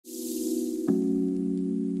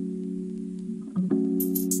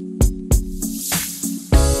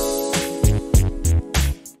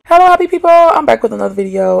Hello happy people, I'm back with another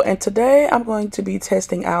video, and today I'm going to be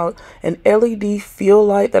testing out an LED field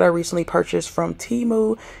light that I recently purchased from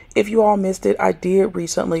Temu. If you all missed it, I did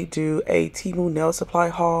recently do a Temu nail supply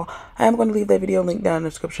haul. I am going to leave that video link down in the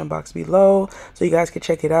description box below so you guys can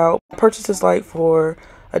check it out. I purchased this light for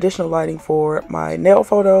additional lighting for my nail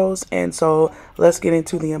photos, and so let's get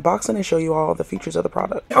into the unboxing and show you all the features of the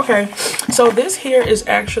product. Okay, so this here is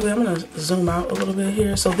actually, I'm gonna zoom out a little bit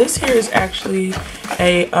here. So this here is actually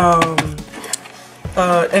a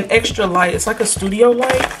an extra light. It's like a studio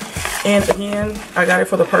light, and again, I got it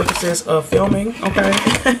for the purposes of filming. Okay,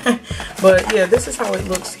 but yeah, this is how it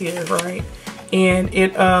looks here, right? And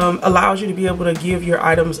it allows you to be able to give your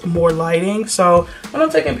items more lighting. So when I'm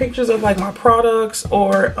taking pictures of like my products,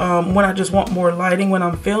 or when I just want more lighting when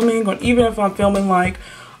I'm filming, or even if I'm filming like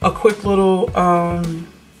a quick little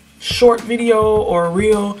short video or a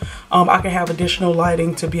reel, I can have additional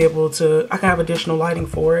lighting to be able to, I can have additional lighting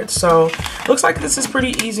for it. So looks like this is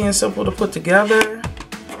pretty easy and simple to put together.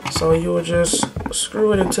 So you will just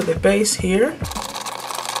screw it into the base here.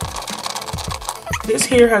 This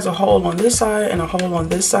here has a hole on this side and a hole on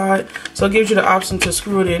this side, so it gives you the option to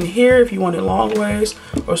screw it in here if you want it long ways,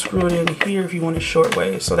 or screw it in here if you want it short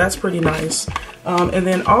ways. So that's pretty nice. And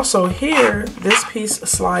then also here, this piece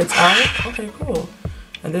slides out. Okay, cool.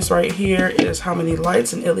 And this right here is how many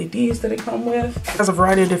lights and LEDs that it come with. It has a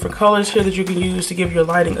variety of different colors here that you can use to give your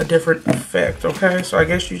lighting a different effect. Okay, so I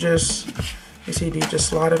guess you just, you see, you just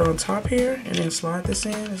slide it on top here and then slide this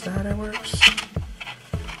in. Is that how that works?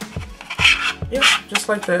 Yep, just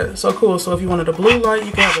like that. So cool. So if you wanted a blue light,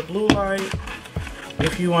 you can have a blue light.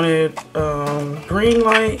 If you wanted green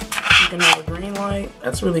light, you can have a green light.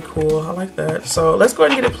 That's really cool. I like that. So let's go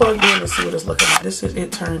ahead and get it plugged in and see what it's looking like. This is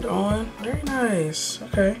it turned on. Very nice.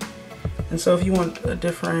 Okay. And so if you want a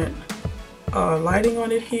different lighting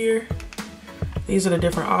on it here, these are the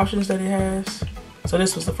different options that it has. So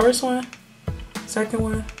this was the first one, second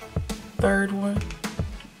one, third one,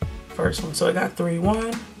 first one. So it got three.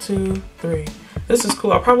 1, 2, 3. This is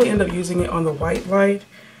cool. I'll probably end up using it on the white light,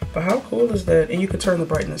 but how cool is that? And you can turn the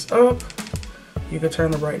brightness up, you can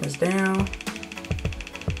turn the brightness down.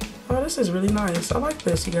 Oh, this is really nice. I like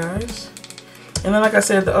this, you guys. And then like I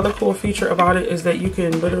said, the other cool feature about it is that you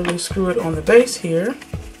can literally screw it on the base here,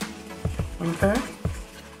 okay,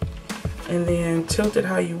 and then tilt it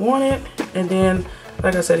how you want it. And then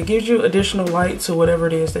like I said, it gives you additional light to whatever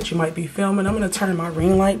it is that you might be filming. I'm going to turn my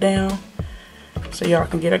ring light down so y'all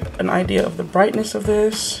can get an idea of the brightness of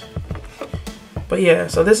this. But yeah,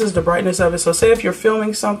 so this is the brightness of it. So say if you're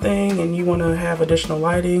filming something and you want to have additional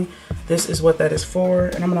lighting, this is what that is for.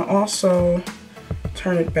 And I'm going to also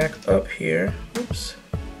turn it back up here. Oops.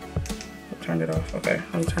 I turned it off. Okay,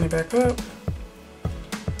 let me turn it back up.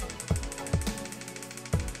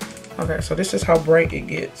 Okay, so this is how bright it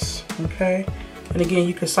gets. Okay. And again,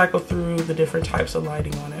 you can cycle through the different types of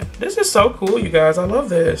lighting on it. This is so cool, you guys. I love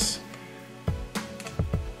this.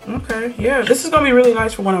 Okay, yeah, this is gonna be really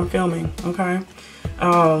nice for when I'm filming, okay?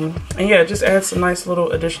 And yeah, just add some nice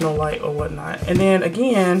little additional light or whatnot. And then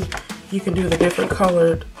again, you can do the different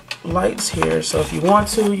colored lights here. So if you want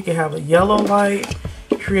to, you can have a yellow light,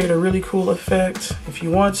 create a really cool effect. If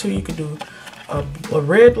you want to, you can do a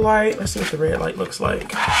red light. Let's see what the red light looks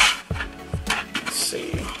like. Let's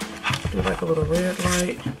see. Do like a little red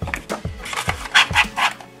light.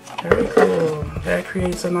 Very cool. That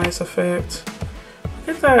creates a nice effect.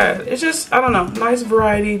 Look at that. It's just, I don't know, nice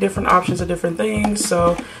variety, different options of different things.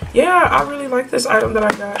 So yeah, I really like this item that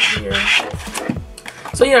I got here.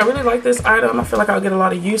 So yeah, I really like this item. I feel like I'll get a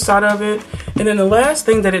lot of use out of it. And then the last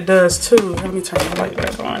thing that it does too, let me turn the light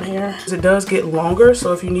back on here, is it does get longer.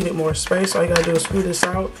 So if you needed more space, all you gotta do is screw this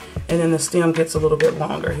out, and then the stem gets a little bit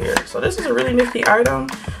longer here. So this is a really nifty item.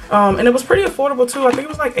 And it was pretty affordable too. I think it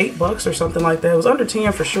was like $8 or something like that. It was under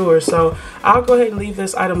 10 for sure. So I'll go ahead and leave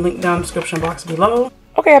this item linked down in the description box below.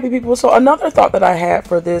 Okay, happy people, so another thought that I had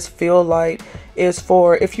for this field light is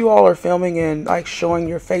for if you all are filming and like showing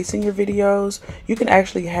your face in your videos, you can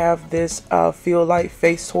actually have this field light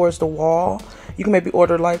face towards the wall. You can maybe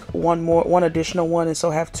order like one additional one, and so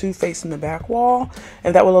have two facing the back wall,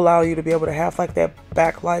 and that will allow you to be able to have like that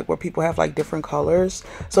backlight where people have like different colors.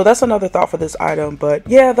 So that's another thought for this item. But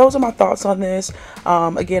yeah, those are my thoughts on this.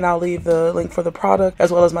 Again, I'll leave the link for the product as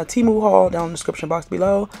well as my Temu haul down in the description box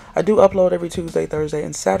below. I do upload every Tuesday, Thursday,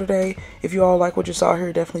 and Saturday. If you all like what you saw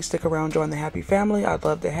here, definitely stick around, join the happy family. I'd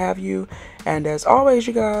love to have you. And as always,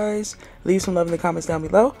 you guys, leave some love in the comments down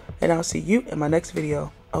below, and I'll see you in my next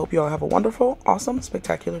video. I hope you all have a wonderful, awesome,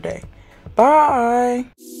 spectacular day. Bye!